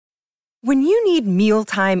When you need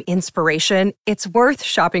mealtime inspiration, it's worth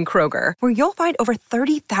shopping Kroger, where you'll find over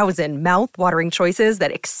 30,000 mouth-watering choices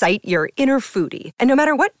that excite your inner foodie. And no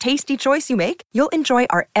matter what tasty choice you make, you'll enjoy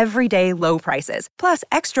our everyday low prices, plus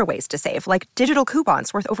extra ways to save, like digital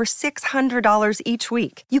coupons worth over $600 each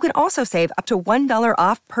week. You can also save up to $1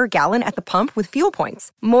 off per gallon at the pump with fuel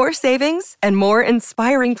points. More savings and more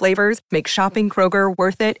inspiring flavors make shopping Kroger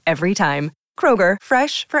worth it every time. Kroger,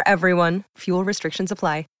 fresh for everyone. Fuel restrictions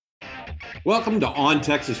apply. Welcome to On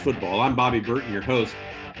Texas Football. I'm Bobby Burton, your host.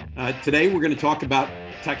 Today we're going to talk about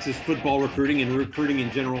Texas football recruiting and recruiting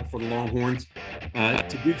in general for the Longhorns.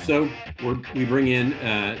 To do so, we bring in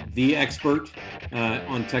the expert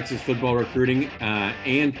on Texas football recruiting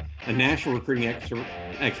and a national recruiting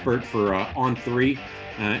expert for On3,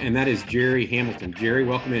 and that is Jerry Hamilton. Jerry,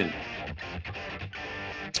 welcome in.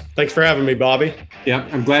 Thanks for having me, Bobby. Yeah,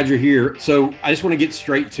 I'm glad you're here. So I just want to get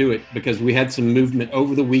straight to it because we had some movement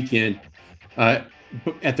over the weekend at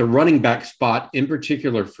the running back spot, in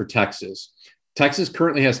particular for Texas. Texas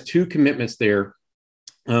currently has two commitments there.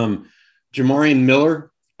 Jamarian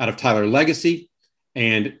Miller out of Tyler Legacy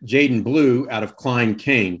and Jaden Blue out of Klein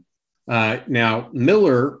Kane. Now,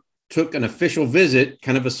 Miller took an official visit,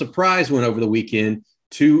 kind of a surprise one over the weekend,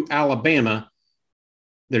 to Alabama.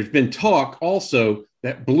 There's been talk also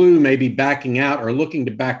that Blue may be backing out or looking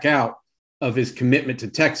to back out of his commitment to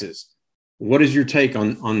Texas. What is your take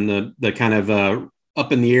on the kind of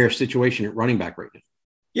up in the air situation at running back right now?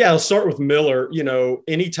 Yeah, I'll start with Miller. You know,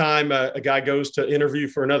 anytime a guy goes to interview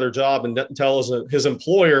for another job and doesn't tell his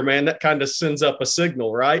employer, man, that kind of sends up a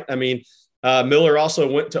signal, right? I mean, Miller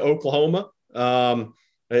also went to Oklahoma in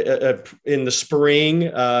the spring,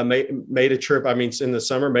 made a trip. I mean, in the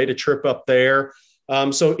summer, made a trip up there.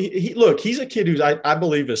 So he's a kid who I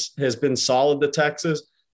believe has been solid to Texas,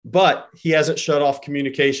 but he hasn't shut off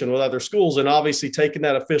communication with other schools. And obviously taking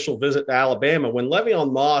that official visit to Alabama, when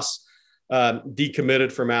Le'Veon Moss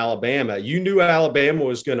decommitted from Alabama, you knew Alabama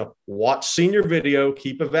was going to watch senior video,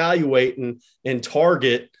 keep evaluating, and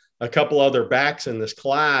target a couple other backs in this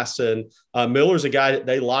class. And Miller's a guy that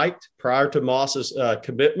they liked prior to Moss's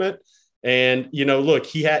commitment. And, you know, look,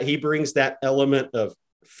 he brings that element of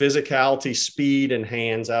physicality, speed, and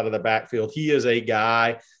hands out of the backfield. He is a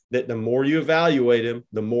guy that the more you evaluate him,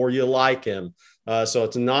 the more you like him. So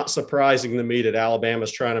it's not surprising to me that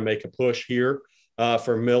Alabama's trying to make a push here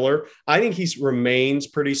for Miller. I think he remains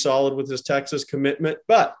pretty solid with his Texas commitment.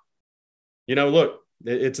 But, you know, look,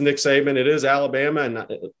 it's Nick Saban. It is Alabama, and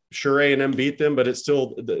sure A&M beat them, but it's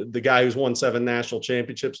still the guy who's won 7 national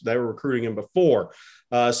championships. They were recruiting him before.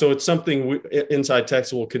 So it's something Inside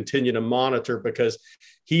Texas will continue to monitor because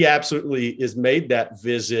he absolutely has made that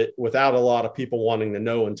visit without a lot of people wanting to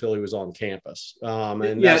know until he was on campus.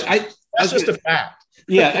 And that's just a fact.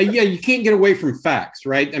 Yeah. You can't get away from facts,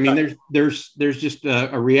 right? I mean, there's just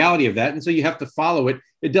a reality of that. And so you have to follow it.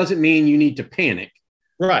 It doesn't mean you need to panic,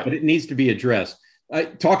 right? But it needs to be addressed.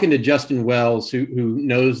 Talking to Justin Wells, who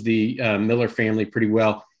knows the Miller family pretty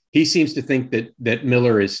well, he seems to think that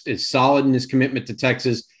Miller is solid in his commitment to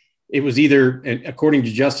Texas. It was either, according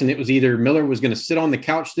to Justin, Miller was going to sit on the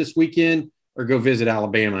couch this weekend or go visit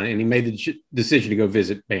Alabama, and he made the decision to go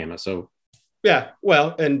visit Bama. So, yeah,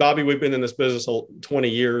 well, and Bobby, we've been in this business 20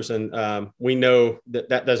 years, and we know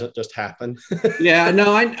that doesn't just happen. Yeah,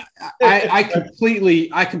 no, I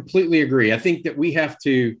completely agree. I think that we have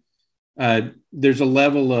to. There's a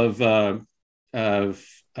level of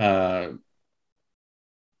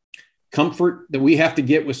comfort that we have to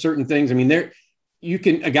get with certain things. I mean,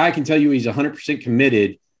 a guy can tell you he's 100%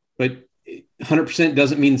 committed, but 100%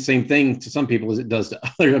 doesn't mean the same thing to some people as it does to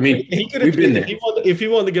others. I mean, we've been there. If he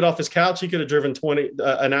wanted to get off his couch, he could have driven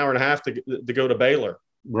an hour and a half to go to Baylor,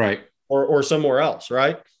 right, or somewhere else,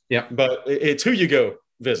 right? Yeah, but it's who you go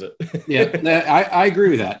visit. Yeah, I agree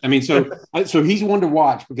with that. I mean, so he's one to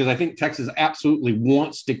watch because I think Texas absolutely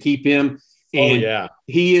wants to keep him, and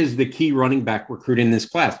he is the key running back recruit in this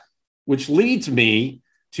class, which leads me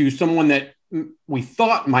to someone that we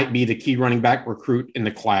thought might be the key running back recruit in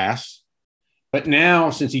the class. But now,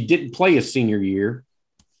 since he didn't play his senior year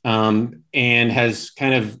and has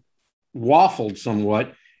kind of waffled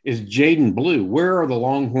somewhat, is Jaden Blue. Where are the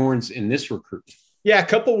Longhorns in this recruit? Yeah, a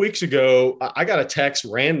couple of weeks ago, I got a text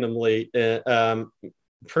randomly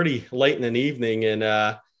pretty late in an evening, and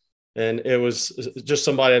it was just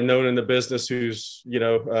somebody I've known in the business who's,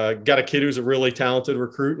 got a kid who's a really talented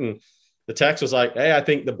recruit. And the text was like, hey, I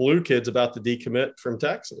think the Blue kid's about to decommit from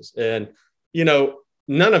Texas. And,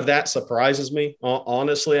 none of that surprises me,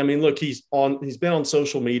 honestly. I mean, look, he's been on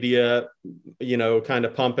social media, kind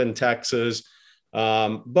of pumping Texas.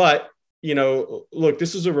 But look,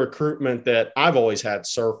 this is a recruitment that I've always had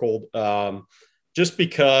circled, just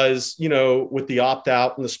because, with the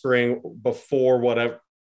opt-out in the spring before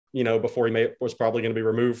before he was probably going to be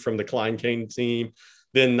removed from the Klein Cain team,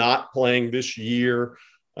 then not playing this year.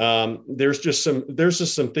 There's just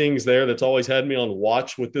some things there that's always had me on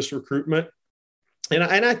watch with this recruitment. And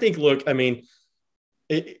I think, look, I mean,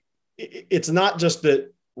 it's not just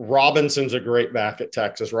that Robinson's a great back at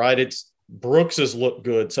Texas, right? It's Brooks has looked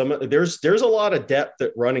good. There's a lot of depth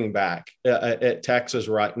at running back at Texas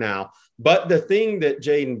right now. But the thing that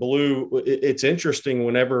Jaydon Blue, it's interesting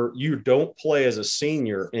whenever you don't play as a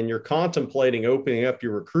senior and you're contemplating opening up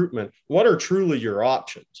your recruitment, what are truly your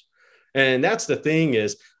options? And that's the thing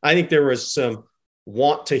is, I think there was some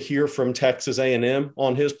want to hear from Texas A&M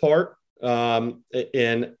on his part.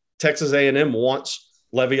 And Texas A&M wants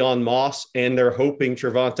Le'Veon Moss, and they're hoping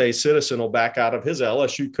Trevante Citizen will back out of his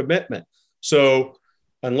LSU commitment. So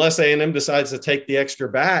unless A&M decides to take the extra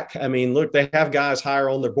back, I mean, look, they have guys higher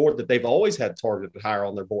on their board that they've always had targeted higher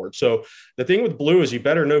on their board. So the thing with Blue is you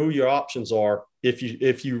better know who your options are if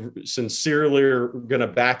you sincerely are going to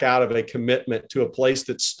back out of a commitment to a place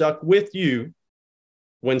that's stuck with you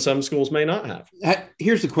when some schools may not have.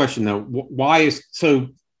 Here's the question, though.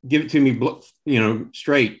 Give it to me,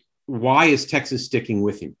 straight. Why is Texas sticking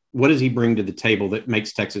with him? What does he bring to the table that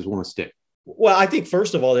makes Texas want to stick? Well, I think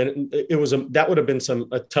first of all, that would have been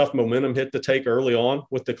a tough momentum hit to take early on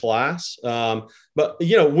with the class. But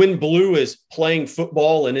when Blue is playing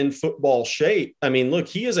football and in football shape, I mean, look,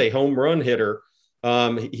 he is a home run hitter.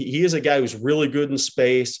 He is a guy who's really good in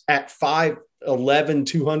space at 5'11",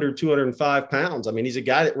 205 pounds. I mean, he's a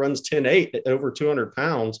guy that runs 10.8 at over 200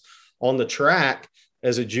 pounds on the track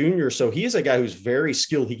as a junior. So he is a guy who's very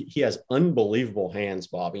skilled. He has unbelievable hands,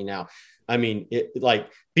 Bobby. Now, I mean,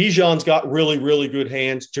 Bijan's got really, really good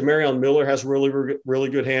hands. Jamarion Miller has really, really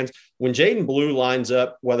good hands. When Jaydon Blue lines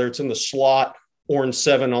up, whether it's in the slot or in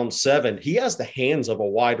 7-on-7, he has the hands of a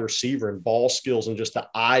wide receiver and ball skills and just the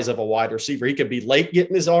eyes of a wide receiver. He could be late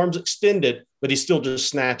getting his arms extended, but he still just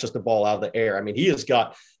snatches the ball out of the air. I mean, he has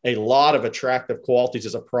got a lot of attractive qualities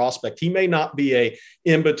as a prospect. He may not be a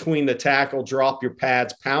in between the tackle, drop your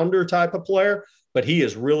pads pounder type of player, but he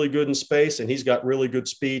is really good in space and he's got really good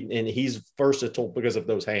speed and he's versatile because of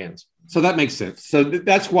those hands. So that makes sense. So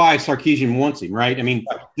that's why Sarkisian wants him, right? I mean,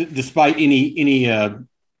 despite any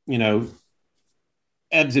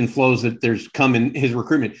ebbs and flows that there's come in his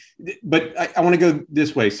recruitment. But I want to go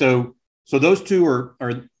this way. So those two are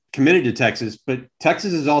committed to Texas, but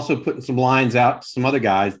Texas is also putting some lines out to some other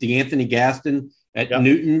guys. DeAnthony Gaston at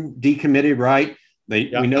Newton decommitted, right? We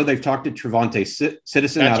know they've talked to Trevante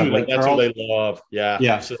Citizen out of Lake Charles. That's who they love.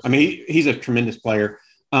 Yeah. I mean, he's a tremendous player.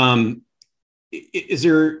 Is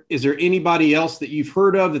there anybody else that you've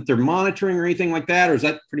heard of that they're monitoring or anything like that? Or is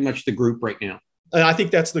that pretty much the group right now? And I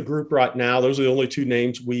think that's the group right now. Those are the only two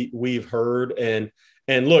names we've heard. And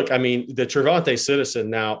look, I mean, the Trevante Citizen,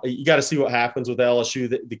 now you got to see what happens with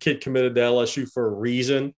LSU. The kid committed to LSU for a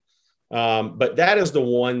reason. But that is the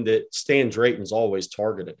one that Stan Drayton's always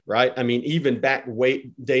targeted, right? I mean, even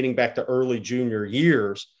dating back to early junior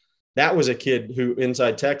years, that was a kid who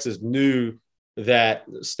inside Texas knew that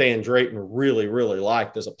Stan Drayton really, really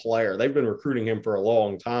liked as a player. They've been recruiting him for a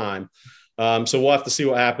long time. So we'll have to see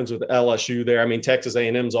what happens with LSU there. I mean, Texas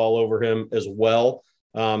A&M's all over him as well.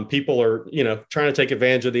 People are, trying to take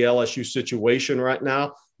advantage of the LSU situation right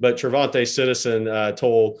now. But Trevante Citizen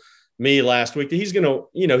told me last week that he's going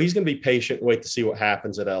to be patient and wait to see what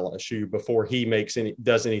happens at LSU before he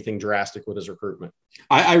does anything drastic with his recruitment.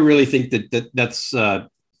 I really think that's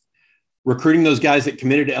recruiting those guys that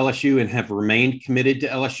committed to LSU and have remained committed to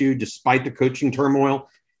LSU despite the coaching turmoil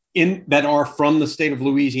that are from the state of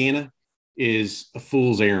Louisiana is a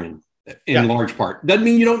fool's errand in large part. Doesn't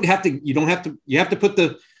mean you have to put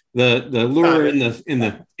the lure in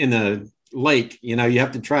the lake. You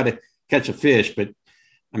have to try to catch a fish, but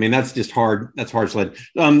I mean, that's just hard. That's hard sled.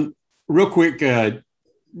 Real quick,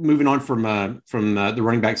 moving on from the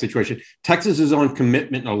running back situation, Texas is on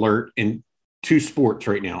commitment alert in two sports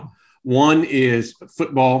right now. One is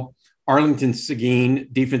football. Arlington Seguin,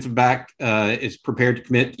 defensive back, is prepared to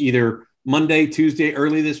commit either Monday, Tuesday,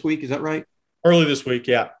 early this week. Is that right? Early this week,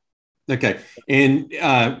 yeah. Okay. And,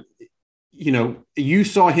 you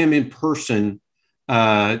saw him in person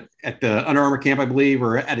at the Under Armour camp, I believe,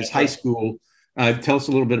 or at his high school. Tell us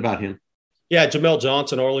a little bit about him. Yeah, Jamel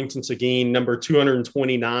Johnson, Arlington Seguin, number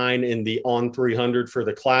 229 in the On 300 for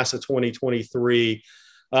the class of 2023.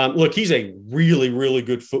 Look, he's a really, really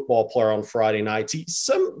good football player on Friday nights.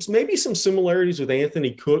 Maybe some similarities with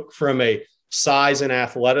Anthony Cook from a size and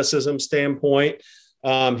athleticism standpoint.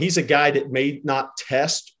 He's a guy that may not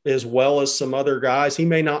test as well as some other guys. He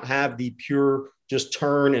may not have the pure just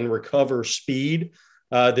turn and recover speed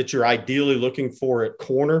that you're ideally looking for at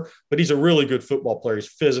corner, but he's a really good football player. He's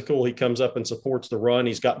physical. He comes up and supports the run.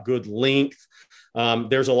 He's got good length.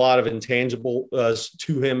 There's a lot of intangible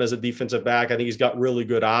to him as a defensive back. I think he's got really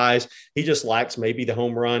good eyes. He just lacks maybe the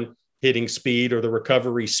home run hitting speed or the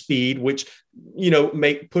recovery speed, which,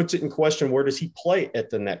 puts it in question. Where does he play at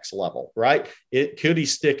the next level, right? Could he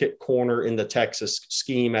stick at corner in the Texas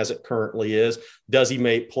scheme as it currently is? Does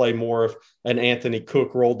he play more of an Anthony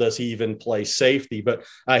Cook role? Does he even play safety? But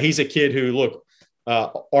he's a kid who, look,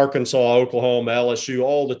 Arkansas, Oklahoma, LSU,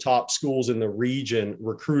 all the top schools in the region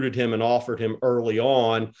recruited him and offered him early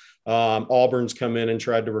on. Auburn's come in and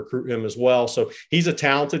tried to recruit him as well. So he's a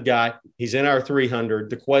talented guy. He's in our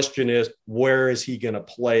 300. The question is, where is he going to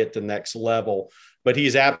play at the next level? But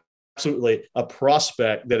he's absolutely a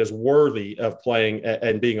prospect that is worthy of playing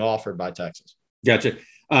and being offered by Texas. Gotcha.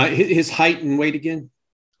 His height and weight again?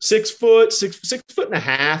 6 foot,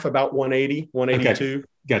 6'1.5", about 180, 182. Okay.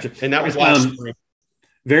 Gotcha. And that was last spring.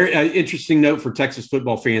 Very interesting note for Texas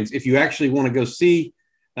football fans. If you actually want to go see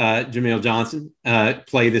Jameel Johnson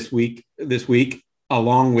play this week,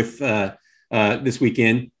 along with this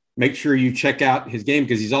weekend, make sure you check out his game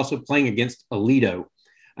because he's also playing against Aledo.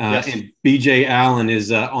 Yes. And BJ Allen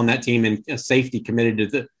is on that team and a safety committed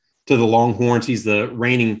to the Longhorns. He's the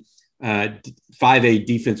reigning 5A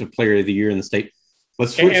defensive player of the year in the state.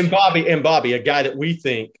 And Bobby, a guy that we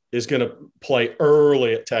think is going to play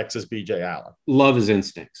early at Texas, BJ Allen. Love his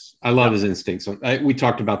instincts. I love his instincts. We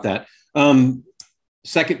talked about that.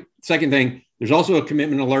 Second thing, there's also a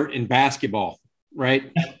commitment alert in basketball,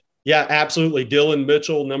 right? Yeah, absolutely. Dylan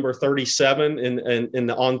Mitchell, number 37 in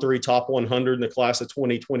the On3 Top 100 in the class of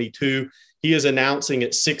 2022. He is announcing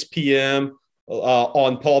at 6 p.m.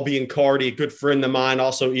 On Paul Biancardi, a good friend of mine,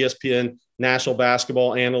 also ESPN national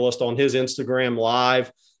basketball analyst, on his Instagram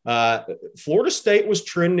Live. Florida State was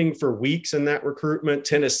trending for weeks in that recruitment.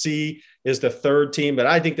 Tennessee is the third team, but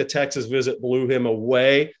I think the Texas visit blew him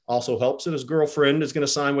away. Also helps that his girlfriend is going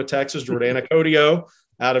to sign with Texas, Jordana Codio,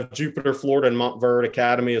 out of Jupiter, Florida, and Montverde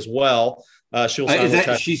Academy as well. She'll sign with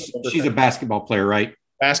Texas. She's a basketball player, right?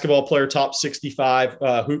 Basketball player, top 65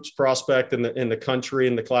 hoops prospect in the country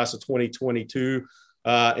in the class of 2022.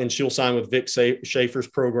 And she'll sign with Vic Schaefer's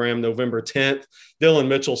program November 10th. Dylan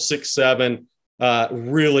Mitchell, 6'7",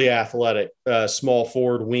 really athletic, small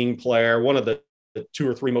forward wing player, one of the 2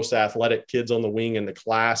 or 3 most athletic kids on the wing in the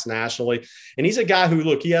class nationally. And he's a guy who,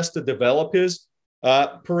 look, he has to develop his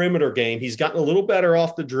perimeter game. He's gotten a little better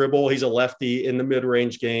off the dribble. He's a lefty in the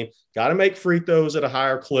mid-range game. Got to make free throws at a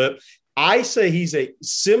higher clip. I say he's a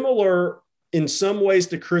similar in some ways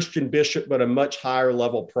to Christian Bishop, but a much higher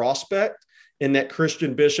level prospect. In that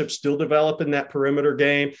Christian Bishop still developing that perimeter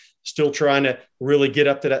game, still trying to really get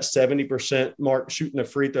up to that 70% mark, shooting a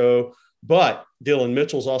free throw. But Dylan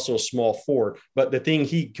Mitchell's also a small forward. But the thing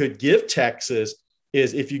he could give Texas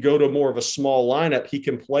is if you go to more of a small lineup, he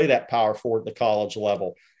can play that power forward at the college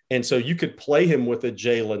level. And so you could play him with a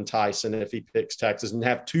Jalen Tyson if he picks Texas and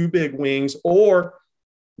have 2 big wings, or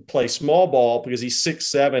play small ball because he's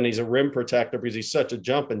 6'7". He's a rim protector because he's such a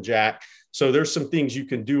jumping jack. So there's some things you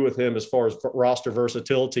can do with him as far as roster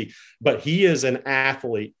versatility, but he is an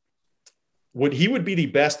athlete. He would be the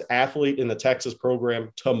best athlete in the Texas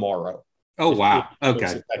program tomorrow. Oh, wow.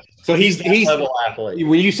 Okay. So he's level athlete.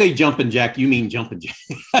 When you say jumping jack, you mean jumping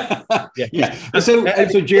jack. Yeah.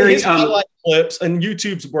 So Jerry, his highlight clips and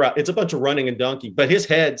YouTube's it's a bunch of running and dunking, but his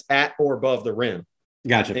head's at or above the rim.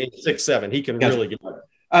 Gotcha. And he's 6'7". He can really get better.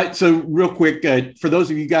 So real quick, for those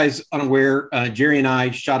of you guys unaware, Jerry and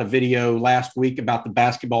I shot a video last week about the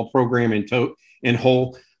basketball program in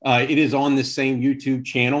whole. It is on this same YouTube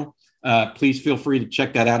channel. Please feel free to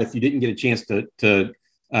check that out if you didn't get a chance to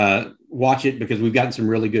watch it, because we've gotten some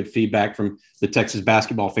really good feedback from the Texas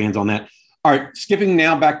basketball fans on that. All right, skipping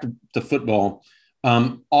now back to football.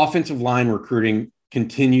 Offensive line recruiting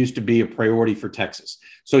continues to be a priority for Texas.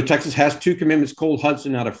 So Texas has 2 commitments: Cole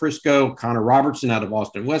Hudson out of Frisco, Connor Robertson out of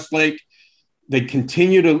Austin Westlake. They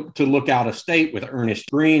continue to look out of state with Ernest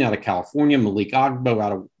Green out of California, Malik Agbo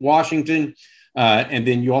out of Washington. And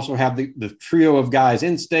then you also have the trio of guys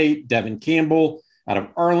in state: Devin Campbell out of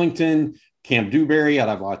Arlington, Cam Dewberry out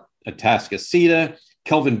of Atascocita,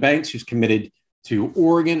 Kelvin Banks, who's committed to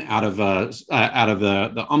Oregon out of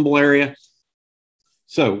the Humble area.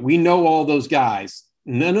 So we know all those guys.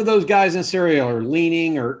 None of those guys necessarily are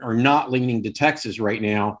leaning or not leaning to Texas right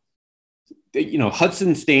now.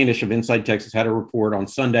 Hudson Standish of Inside Texas had a report on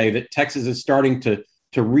Sunday that Texas is starting to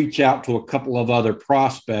reach out to a couple of other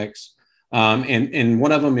prospects And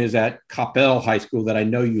one of them is at Coppell High School that I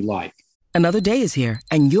know you like. Another day is here,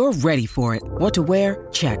 and you're ready for it. What to wear?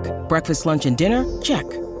 Check. Breakfast, lunch, and dinner? Check.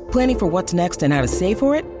 Planning for what's next and how to save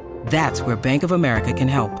for it? That's where Bank of America can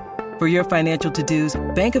help. For your financial to-dos,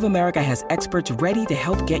 Bank of America has experts ready to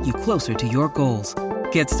help get you closer to your goals.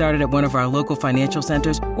 Get started at one of our local financial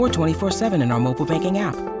centers or 24/7 in our mobile banking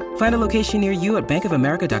app. Find a location near you at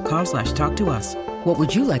bankofamerica.com/talktous. What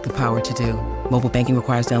would you like the power to do? Mobile banking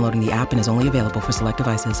requires downloading the app and is only available for select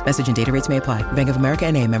devices. Message and data rates may apply. Bank of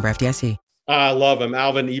America NA, member FDIC. I love him.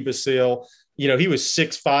 Alvin Ibasil. He was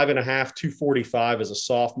 6'5.5", 245 as a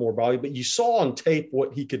sophomore, Bobby, but you saw on tape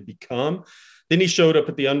what he could become. Then he showed up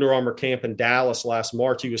at the Under Armour camp in Dallas last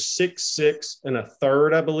March. He was 6'6 and a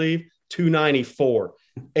third, I believe, 294,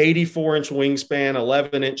 84-inch wingspan,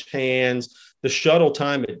 11-inch hands. The shuttle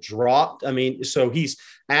time had dropped. So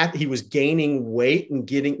he was gaining weight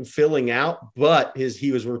and filling out, but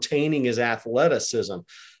he was retaining his athleticism.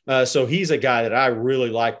 So he's a guy that I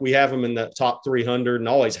really like. We have him in the top 300 and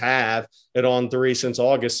always have at On3 since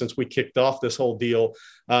August, since we kicked off this whole deal.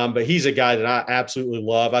 But he's a guy that I absolutely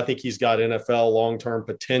love. I think he's got NFL long-term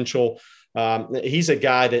potential. He's a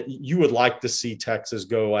guy that you would like to see Texas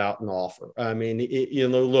go out and offer.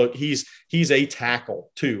 Look, he's a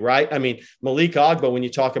tackle too, right? Malik Agba, when you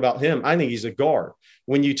talk about him, I think he's a guard.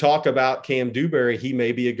 When you talk about Cam Dewberry, he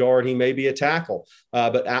may be a guard, he may be a tackle,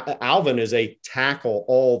 but Alvin is a tackle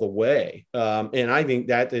all the way. And I think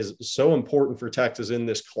that is so important for Texas in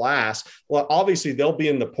this class. Well, obviously they'll be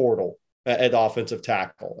in the portal at offensive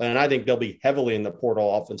tackle. And I think they'll be heavily in the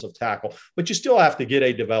portal offensive tackle, but you still have to get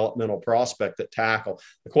a developmental prospect at tackle.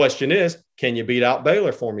 The question is, can you beat out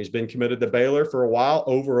Baylor for him? He's been committed to Baylor for a while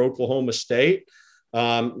over Oklahoma State.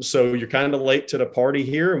 So you're kind of late to the party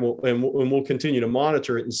here, and we'll continue to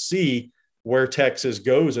monitor it and see where Texas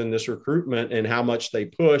goes in this recruitment and how much they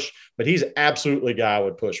push, but he's absolutely a guy I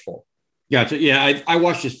would push for. Gotcha. Yeah. I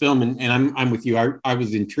watched his film and I'm with you. I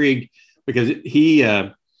was intrigued because he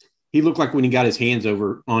looked like when he got his hands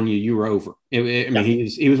on you, you were over.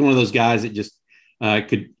 He was one of those guys that just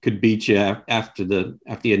could beat you after the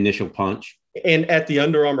initial punch. And at the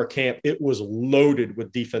Under Armour camp, it was loaded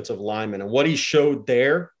with defensive linemen. And what he showed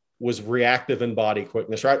there was reactive and body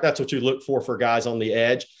quickness, right? That's what you look for guys on the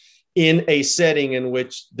edge. In a setting in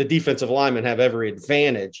which the defensive linemen have every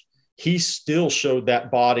advantage, he still showed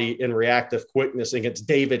that body and reactive quickness against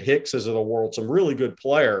David Hicks's of the world, some really good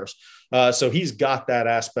players. So he's got that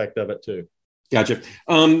aspect of it too. Gotcha.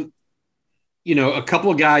 A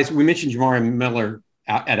couple of guys, we mentioned Jamari Miller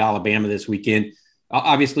at Alabama this weekend.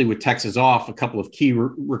 Obviously, with Texas off, a couple of key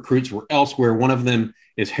recruits were elsewhere. One of them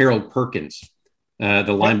is Harold Perkins, the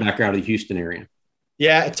linebacker out of the Houston area.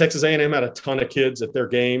 Yeah, Texas A&M had a ton of kids at their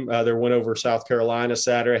game. Their win over South Carolina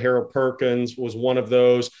Saturday. Harold Perkins was one of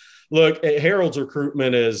those. Look, Harold's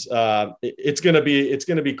recruitment is it's going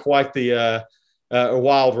to be quite the a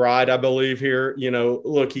wild ride, I believe here.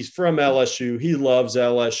 Look, he's from LSU. He loves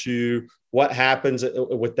LSU. What happens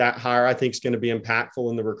with that hire, I think, is going to be impactful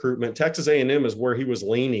in the recruitment. Texas A&M is where he was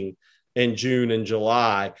leaning in June and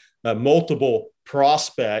July. Multiple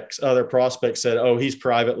other prospects said, oh, he's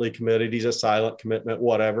privately committed. He's a silent commitment,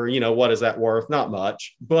 whatever. What is that worth? Not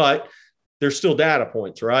much, but there's still data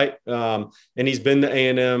points, right? And he's been to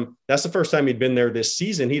A&M. That's the first time he'd been there this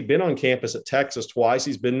season. He'd been on campus at Texas twice.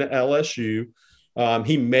 He's been to LSU. I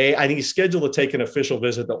think he's scheduled to take an official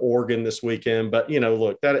visit to Oregon this weekend, but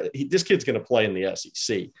look, this kid's going to play in the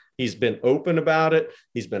SEC. He's been open about it.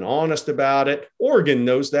 He's been honest about it. Oregon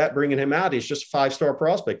knows that, bringing him out. He's just a 5-star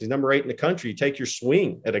prospect. He's number 8 in the country. You take your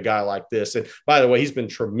swing at a guy like this. And by the way, he's been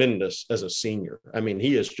tremendous as a senior.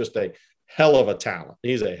 He is just a hell of a talent.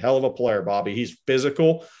 He's a hell of a player, Bobby. He's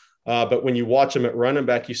physical. But when you watch him at running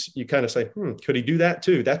back, you kind of say, could he do that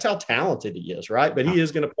too? That's how talented he is, right? But he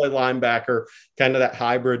is going to play linebacker, kind of that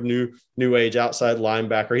hybrid new age outside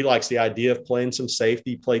linebacker. He likes the idea of playing some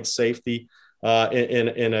safety. Played safety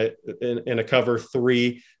in a cover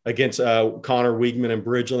 3 against Connor Weigman and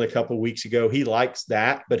Bridgeland a couple of weeks ago. He likes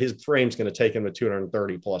that, but his frame's going to take him to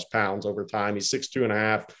 230 plus pounds over time. He's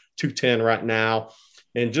 6'2.5", 210 right now.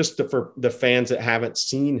 And just for the fans that haven't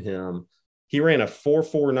seen him, he ran a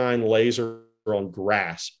 4.49 laser on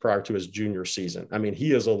grass prior to his junior season.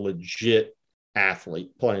 He is a legit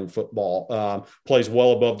athlete playing football, plays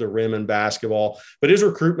well above the rim in basketball. But his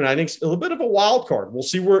recruitment, I think, is a little bit of a wild card. We'll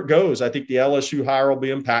see where it goes. I think the LSU hire will be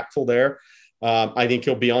impactful there. I think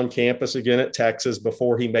he'll be on campus again at Texas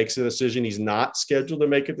before he makes a decision. He's not scheduled to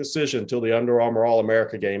make a decision until the Under Armour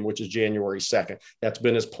All-America game, which is January 2nd. That's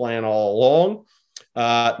been his plan all along.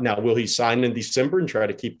 Now, will he sign in December and try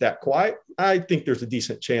to keep that quiet? I think there's a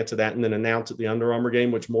decent chance of that, and then announce at the Under Armour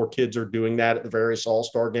game, which more kids are doing that at the various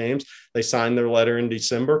All-Star games. They sign their letter in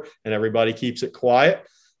December, and everybody keeps it quiet.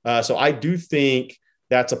 So I do think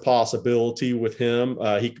that's a possibility with him.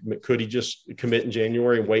 Could he just commit in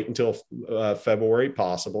January and wait until February?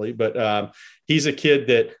 Possibly. But he's a kid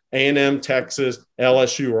that A&M, Texas,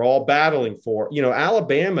 LSU are all battling for.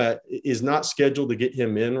 Alabama is not scheduled to get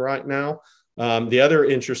him in right now. The other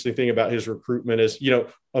interesting thing about his recruitment is,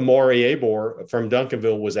 Amari Abor from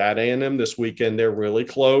Duncanville was at A&M this weekend. They're really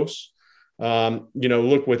close.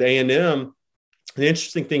 Look, with A&M, the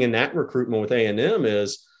interesting thing in that recruitment with A&M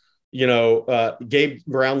is, Gabe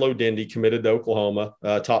Brownlow-Dindy committed to Oklahoma,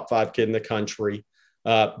 top 5 kid in the country.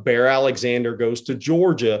 Bear Alexander goes to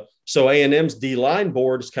Georgia. So A&M's D-line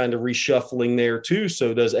board is kind of reshuffling there too.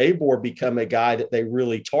 So does Abor become a guy that they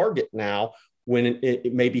really target now, when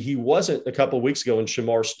maybe he wasn't a couple of weeks ago? And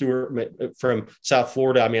Shamar Stewart from South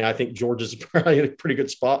Florida, I think Georgia's probably in a pretty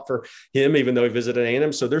good spot for him, even though he visited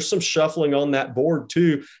A&M. So there's some shuffling on that board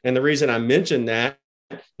too. And the reason I mentioned that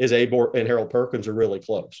is Abor and Harold Perkins are really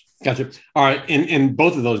close. Gotcha. All right. And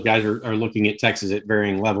both of those guys are looking at Texas at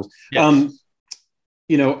varying levels. Yes.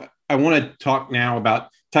 I want to talk now about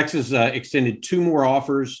Texas extended 2 more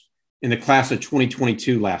offers in the class of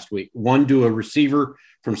 2022 last week. One to a receiver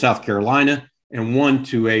from South Carolina, and one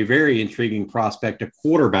to a very intriguing prospect, a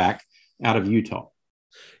quarterback out of Utah.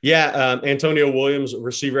 Yeah, Antonio Williams,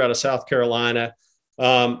 receiver out of South Carolina.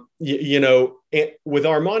 With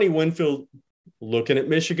Armani Winfield looking at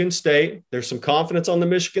Michigan State, there's some confidence on the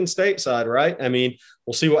Michigan State side, right?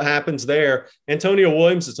 We'll see what happens there. Antonio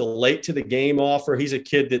Williams, it's a late to the game offer. He's a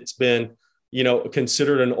kid that's been,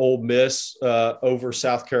 considered an Ole Miss over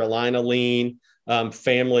South Carolina lean.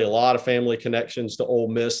 Family, a lot of family connections to Ole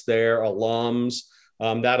Miss there, alums.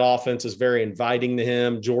 That offense is very inviting to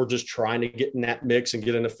him. Georgia's trying to get in that mix and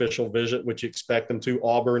get an official visit, which you expect them to.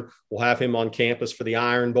 Auburn will have him on campus for the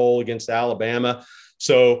Iron Bowl against Alabama.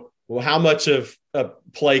 So, how much of a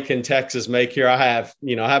play can Texas make here? I have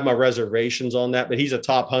my reservations on that, but he's a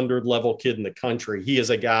top 100 level kid in the country. He is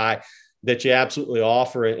a guy that you absolutely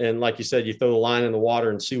offer it. And like you said, you throw the line in the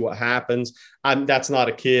water and see what happens. That's not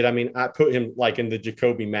a kid. I put him like in the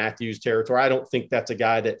Jacoby Matthews territory. I don't think that's a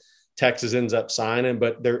guy that Texas ends up signing,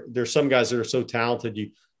 but there's some guys that are so talented,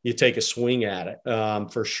 you take a swing at it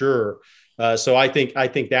for sure. So I think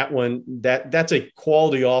that one, that's a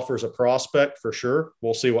quality offer as a prospect for sure.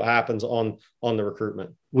 We'll see what happens on the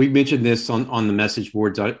recruitment. We mentioned this on the message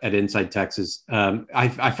boards at Inside Texas.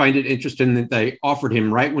 I find it interesting that they offered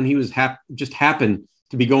him right when he was just happened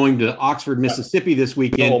to be going to Oxford, Mississippi this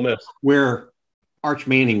weekend, where Arch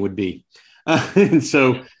Manning would be. And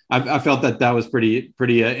so I felt that was pretty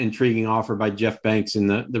intriguing offer by Jeff Banks and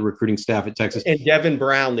the recruiting staff at Texas. And Devin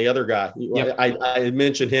Brown, the other guy, yep. I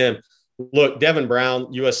mentioned him. Look, Devin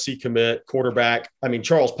Brown, USC commit, quarterback.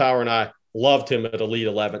 Charles Power and I loved him at Elite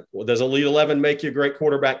 11. Well, does Elite 11 make you a great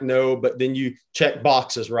quarterback? No, but then you check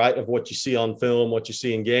boxes, right, of what you see on film, what you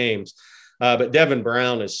see in games. But Devin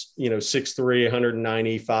Brown is, 6'3",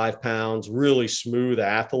 195 pounds, really smooth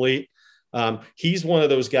athlete. He's one of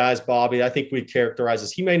those guys, Bobby, I think we'd characterize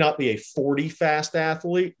as he may not be a 40 fast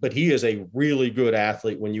athlete, but he is a really good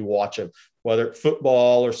athlete when you watch him, whether it's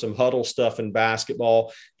football or some huddle stuff in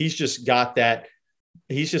basketball. He's just got that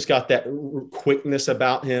quickness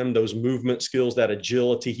about him, those movement skills, that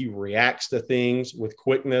agility. He reacts to things with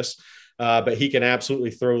quickness. But he can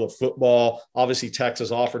absolutely throw the football. Obviously,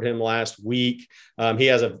 Texas offered him last week. He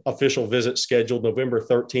has an official visit scheduled November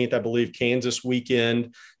 13th, I believe, Kansas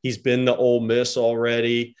weekend. He's been to Ole Miss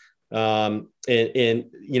already. And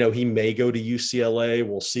he may go to UCLA.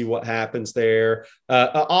 We'll see what happens there.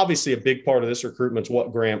 Obviously, a big part of this recruitment is where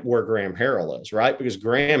Graham Harrell is, right? Because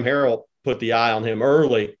Graham Harrell put the eye on him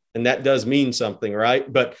early, and that does mean something,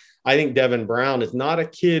 right? But I think Devin Brown is not a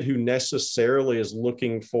kid who necessarily is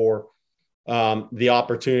looking for the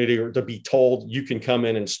opportunity or to be told you can come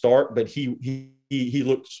in and start, but he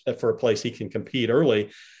looks for a place he can compete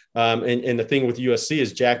early. And the thing with USC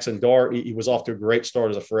is Jackson Dart, he was off to a great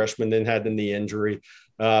start as a freshman, then had the knee injury.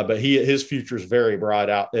 But his future is very bright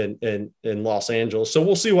out in Los Angeles. So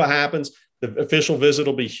we'll see what happens. The official visit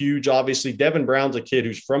will be huge. Obviously, Devin Brown's a kid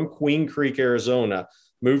who's from Queen Creek, Arizona,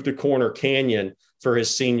 moved to Corner Canyon for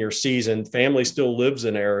his senior season. Family still lives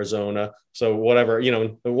in Arizona. So whatever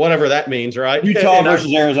that means, right? Utah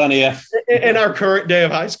versus Arizona, yeah. In our current day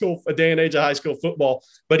of day and age of high school football.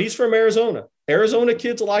 But he's from Arizona. Arizona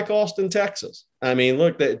kids like Austin, Texas.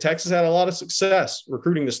 Look, Texas had a lot of success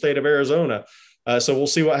recruiting the state of Arizona. So we'll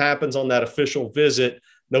see what happens on that official visit.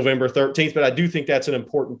 November 13th. But I do think that's an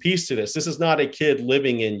important piece to this. This is not a kid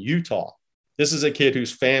living in Utah. This is a kid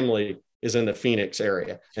whose family is in the Phoenix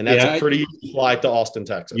area. And that's a pretty easy flight to Austin,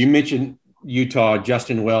 Texas. You mentioned Utah.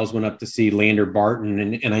 Justin Wells went up to see Lander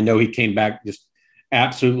Barton, and I know he came back just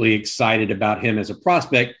absolutely excited about him as a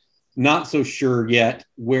prospect. Not so sure yet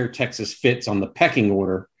where Texas fits on the pecking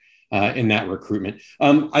order in that recruitment.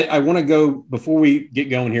 I want to go, before we get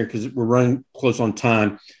going here, because we're running close on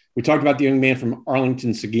time, we talked about the young man from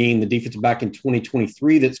Arlington Seguin, the defensive back in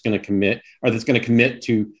 2023 that's going to commit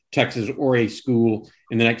to Texas or a school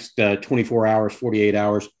in the next 24 hours, 48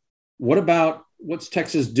 hours. What's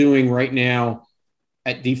Texas doing right now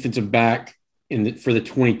at defensive back for the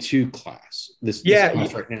 22 class? This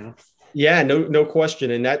class right now. Yeah, no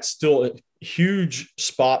question. And that's still huge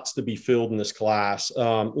spots to be filled in this class.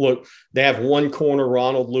 Look, they have one corner,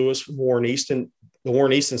 Ronald Lewis from Warren Easton. The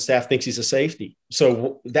Warren Easton staff thinks he's a safety.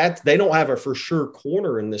 So that they don't have a for sure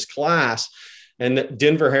corner in this class. And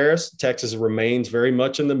Denver Harris, Texas remains very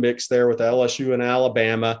much in the mix there with LSU and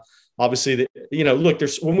Alabama. Obviously, look,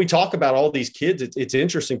 when we talk about all these kids, it's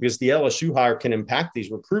interesting because the LSU hire can impact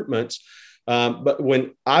these recruitments. But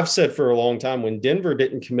when I've said for a long time, when Denver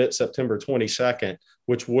didn't commit September 22nd,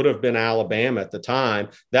 which would have been Alabama at the time,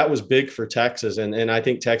 that was big for Texas. And I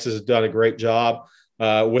think Texas has done a great job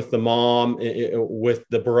with the mom, with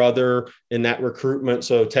the brother in that recruitment.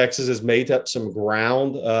 So Texas has made up some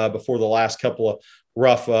ground before the last couple of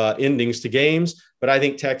rough endings to games. But I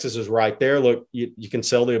think Texas is right there. Look, you can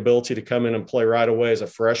sell the ability to come in and play right away as a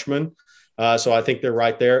freshman. So I think they're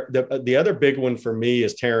right there. The other big one for me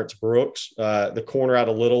is Terrence Brooks, the corner out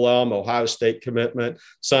of Little Elm, Ohio State commitment,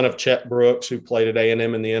 son of Chet Brooks, who played at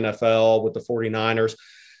A&M in the NFL with the 49ers.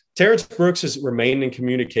 Terrence Brooks has remained in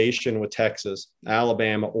communication with Texas,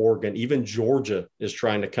 Alabama, Oregon, even Georgia is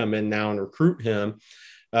trying to come in now and recruit him.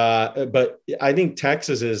 But I think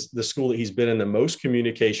Texas is the school that he's been in the most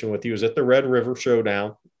communication with. He was at the Red River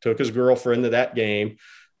Showdown, took his girlfriend to that game.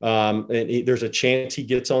 There's a chance he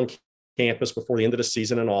gets on campus before the end of the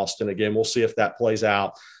season in Austin. Again, we'll see if that plays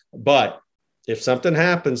out. But if something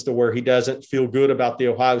happens to where he doesn't feel good about the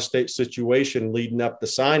Ohio State situation leading up to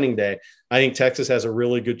signing day, I think Texas has a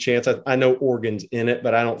really good chance. I know Oregon's in it,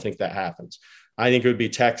 but I don't think that happens. I think it would be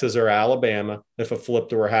Texas or Alabama if a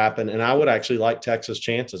flip were to happen. And I would actually like Texas'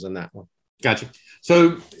 chances in that one. Gotcha.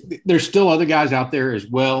 So there's still other guys out there as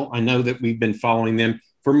well. I know that we've been following them.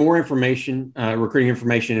 For more information, recruiting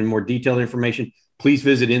information and more detailed information, please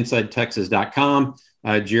visit InsideTexas.com.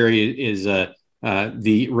 Jerry is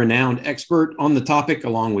the renowned expert on the topic,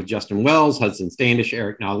 along with Justin Wells, Hudson Standish,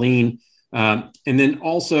 Eric Nahlin. And then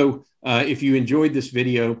also, if you enjoyed this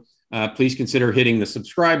video, please consider hitting the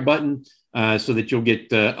subscribe button so that you'll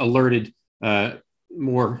get alerted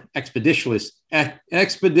more expeditiously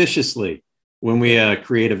when we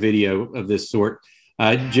create a video of this sort.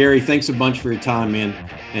 Jerry, thanks a bunch for your time, man.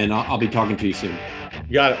 And I'll be talking to you soon.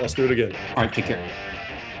 You got it. Let's do it again. All right. Take care.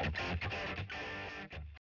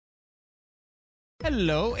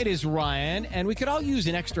 Hello, it is Ryan, and we could all use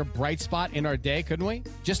an extra bright spot in our day, couldn't we?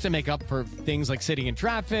 Just to make up for things like sitting in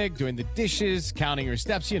traffic, doing the dishes, counting your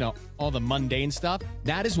steps, all the mundane stuff.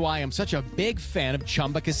 That is why I'm such a big fan of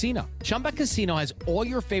Chumba Casino. Chumba Casino has all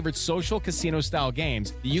your favorite social casino-style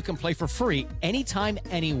games that you can play for free anytime,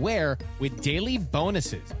 anywhere with daily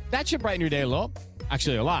bonuses. That should brighten your day a little.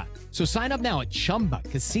 Actually, a lot. So sign up now at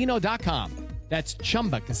ChumbaCasino.com. That's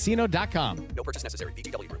ChumbaCasino.com. No purchase necessary.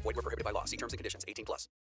 VGW Group. Void where prohibited by law. See terms and conditions. 18+.